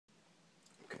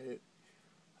Alright,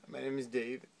 my name is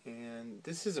Dave, and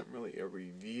this isn't really a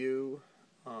review.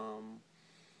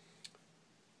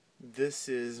 This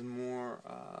is more,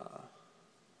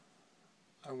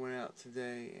 I went out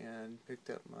today and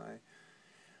picked up my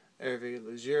Hervé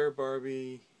Leger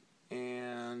Barbie,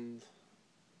 and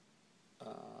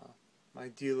my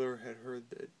dealer had heard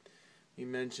that me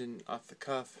mention off the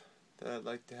cuff that I'd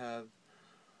like to have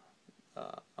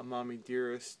a Mommy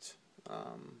Dearest,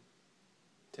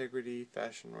 integrity,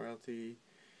 fashion royalty,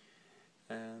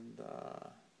 and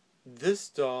this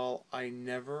doll I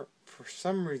never, for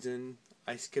some reason,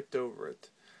 I skipped over it.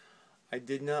 I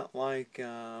did not like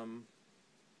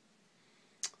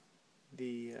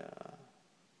the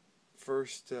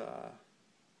first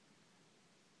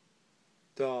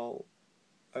doll.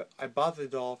 I bought the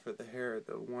doll for the hair,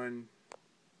 the one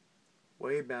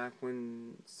way back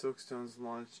when Silkstone's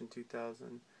launched in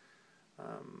 2000,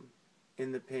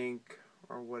 in the pink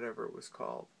or whatever it was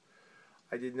called.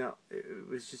 I did not, it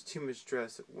was just too much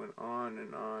dress. It went on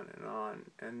and on and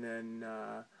on. And then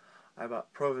I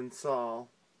bought Provençal,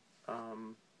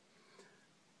 and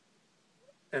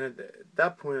at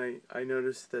that point I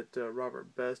noticed that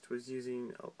Robert Best was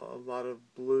using a lot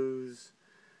of blues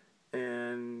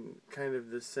and kind of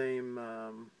the same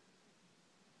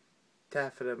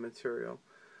taffeta material.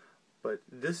 But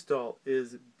this doll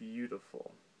is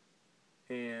beautiful,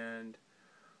 and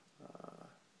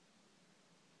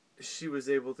she was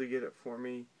able to get it for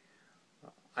me.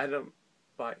 I don't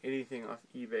buy anything off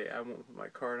eBay. I won't put my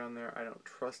card on there. I don't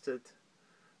trust it.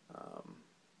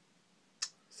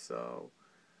 So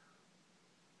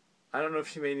I don't know if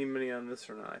she made any money on this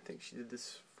or not. I think she did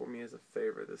this for me as a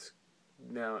favor.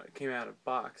 Now it came out of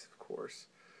box, of course,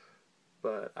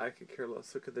 but I could care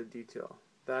less. Look at the detail.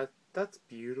 That's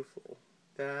beautiful.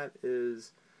 That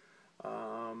is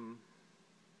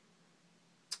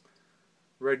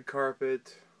red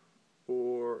carpet,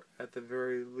 or at the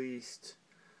very least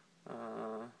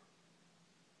a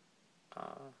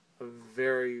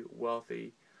very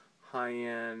wealthy,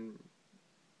 high-end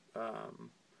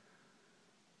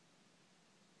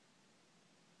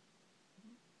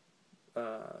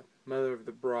mother of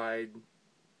the bride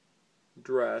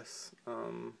dress,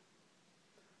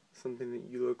 something that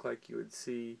you look like you would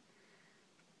see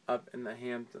up in the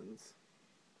Hamptons.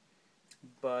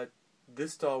 But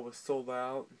this doll was sold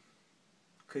out.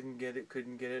 Couldn't get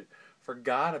it,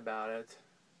 forgot about it,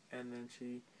 and then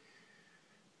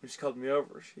when she called me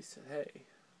over, she said, "Hey,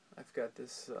 I've got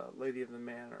this Lady of the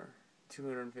Manor,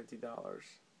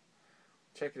 $250.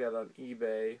 Check it out on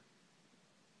eBay."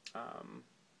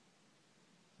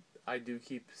 I do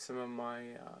keep some of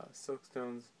my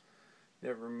Silkstones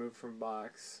never removed from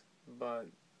box, but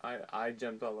I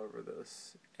jumped all over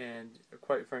this, and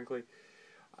quite frankly,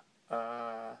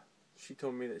 she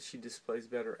told me that she displays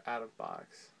better out of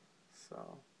box.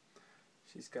 So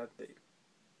she's got the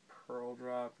pearl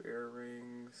drop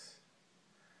earrings,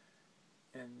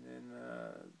 and then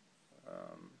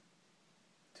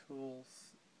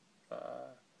tools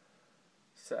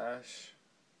sash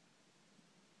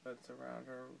that's around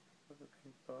her with a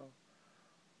pink bow.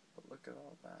 But look at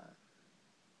all that.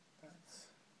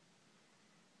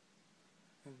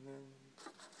 And then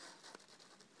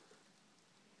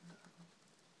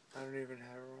I don't even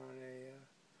have her on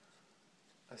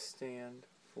a stand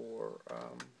for,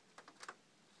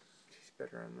 she's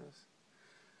better on this.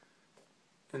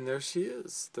 And there she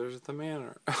is. There's the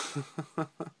Manor.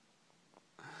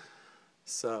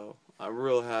 So, I'm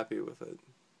real happy with it.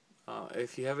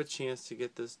 If you have a chance to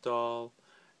get this doll,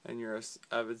 and you're an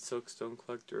avid Silkstone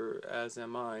collector, as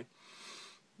am I,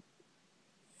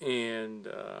 and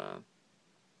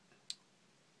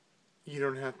you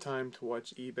don't have time to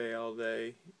watch eBay all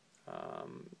day,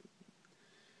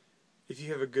 if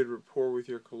you have a good rapport with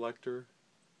your collector,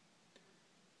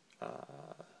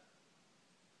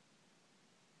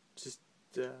 just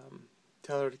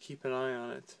tell her to keep an eye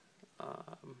on it.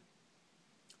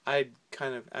 I'd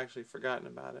kind of actually forgotten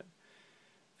about it,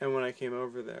 and when I came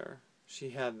over there,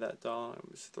 she had that doll, and I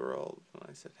was thrilled. And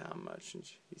I said, "How much?" And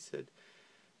he said,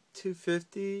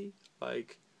 $250,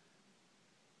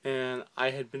 and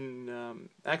I had been,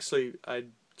 actually, I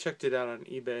checked it out on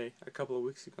eBay a couple of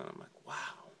weeks ago, and I'm like,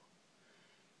 wow,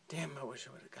 damn, I wish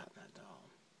I would have gotten that doll.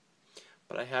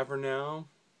 But I have her now,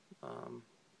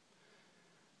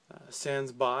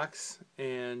 sans box,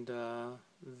 and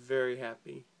very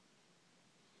happy.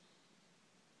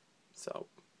 So,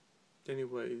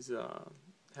 anyways,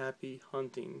 happy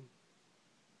hunting.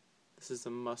 This is a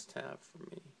must-have for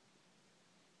me.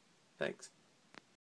 Thanks.